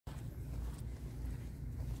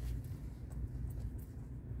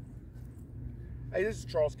Hey, this is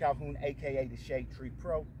Charles Calhoun, aka the Shade Tree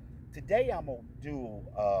Pro. Today I'm gonna do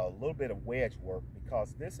a little bit of wedge work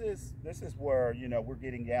because this is where we're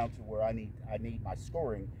getting down to where I need my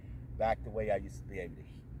scoring back the way I used to be able to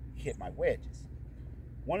hit my wedges.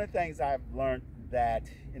 One of the things I've learned that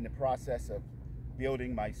in the process of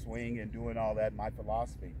building my swing and doing all that, my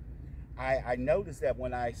philosophy, I noticed that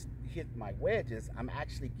when I hit my wedges, I'm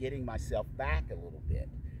actually getting myself back a little bit,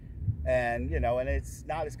 and it's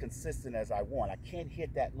not as consistent as I want. I can't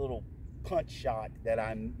hit that little punch shot that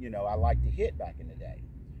I like to hit back in the day.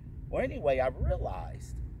 Well, anyway, I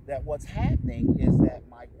realized that what's happening is that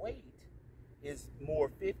my weight is more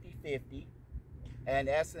 50-50 and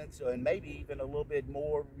essence, and maybe even a little bit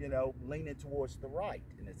more, leaning towards the right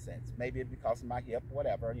in a sense. Maybe because of my hip,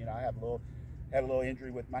 whatever. I have had a little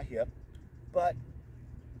injury with my hip, but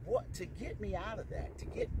what to get me out of that, to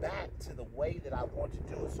get back to the way that I want to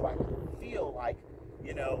do it, so I can feel like,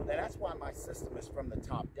 and that's why my system is from the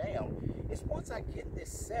top down. Is once I get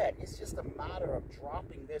this set, it's just a matter of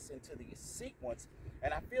dropping this into the sequence,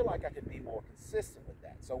 and I feel like I could be more consistent with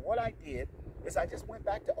that. So what I did is I just went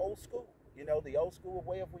back to old school, the old school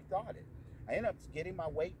way of we thought it. I ended up getting my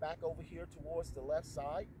weight back over here towards the left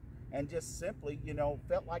side, and just simply,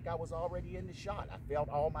 felt like I was already in the shot. I felt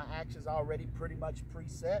all my actions already pretty much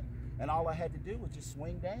preset, and all I had to do was just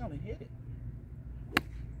swing down and hit it.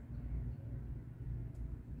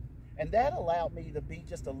 And that allowed me to be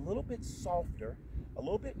just a little bit softer, a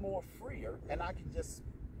little bit more freer, and I can just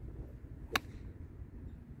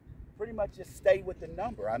pretty much just stay with the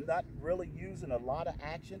number. I'm not really using a lot of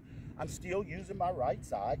action. I'm still using my right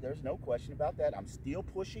side. There's no question about that. I'm still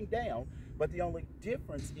pushing down, but the only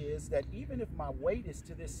difference is that even if my weight is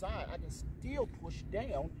to this side, I can still push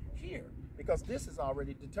down here because this is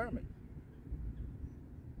already determined.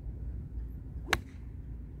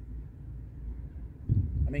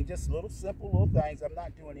 I mean, just little simple little things. I'm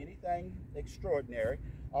not doing anything extraordinary.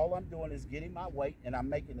 All I'm doing is getting my weight, and I'm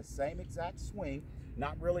making the same exact swing,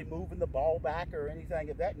 not really moving the ball back or anything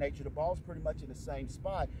of that nature. The ball's pretty much in the same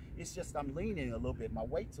spot. It's just I'm leaning a little bit. My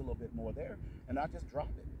weight's a little bit more there, and I just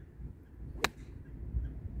drop it.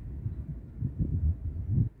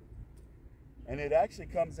 And it actually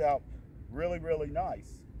comes out really, really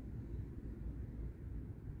nice.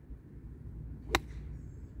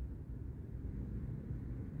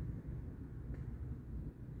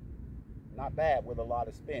 Not bad with a lot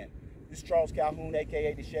of spin. This is Charles Calhoun,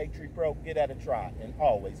 aka the Shade Tree Pro. Get at a try, and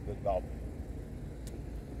always good golf.